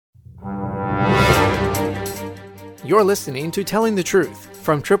You're listening to Telling the Truth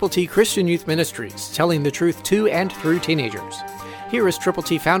from Triple T Christian Youth Ministries, telling the truth to and through teenagers. Here is Triple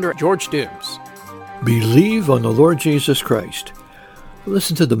T founder George Dooms. Believe on the Lord Jesus Christ.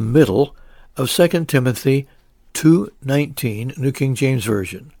 Listen to the middle of 2 Timothy 2:19, New King James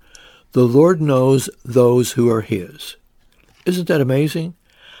Version. The Lord knows those who are His. Isn't that amazing?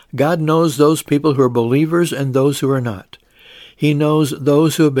 God knows those people who are believers and those who are not. He knows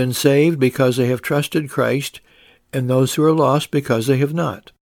those who have been saved because they have trusted Christ and those who are lost because they have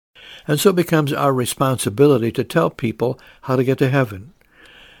not. And so it becomes our responsibility to tell people how to get to heaven.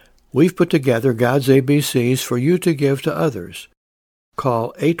 We've put together God's ABCs for you to give to others.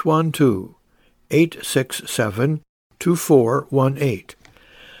 Call 812-867-2418.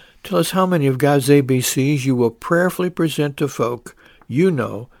 Tell us how many of God's ABCs you will prayerfully present to folk you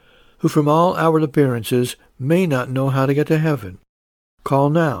know who from all outward appearances may not know how to get to heaven. Call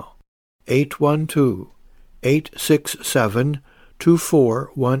now,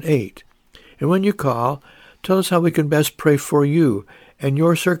 812-867-2418. And when you call, tell us how we can best pray for you and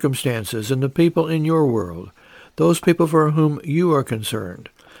your circumstances and the people in your world, those people for whom you are concerned.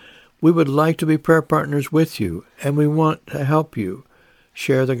 We would like to be prayer partners with you, and we want to help you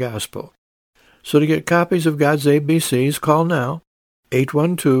share the gospel. So to get copies of God's ABCs, call now,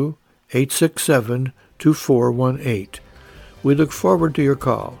 812-867-2418. We look forward to your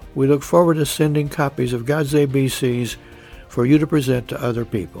call. We look forward to sending copies of God's ABCs for you to present to other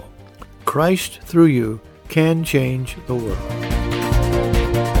people. Christ, through you, can change the world.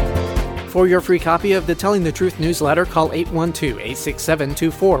 For your free copy of the Telling the Truth newsletter, call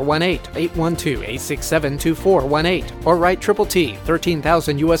 812-867-2418, 812-867-2418, or write Triple T,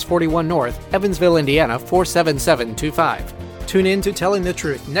 13,000 U.S. 41 North, Evansville, Indiana, 47725. Tune in to Telling the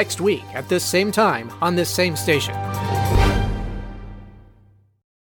Truth next week at this same time on this same station.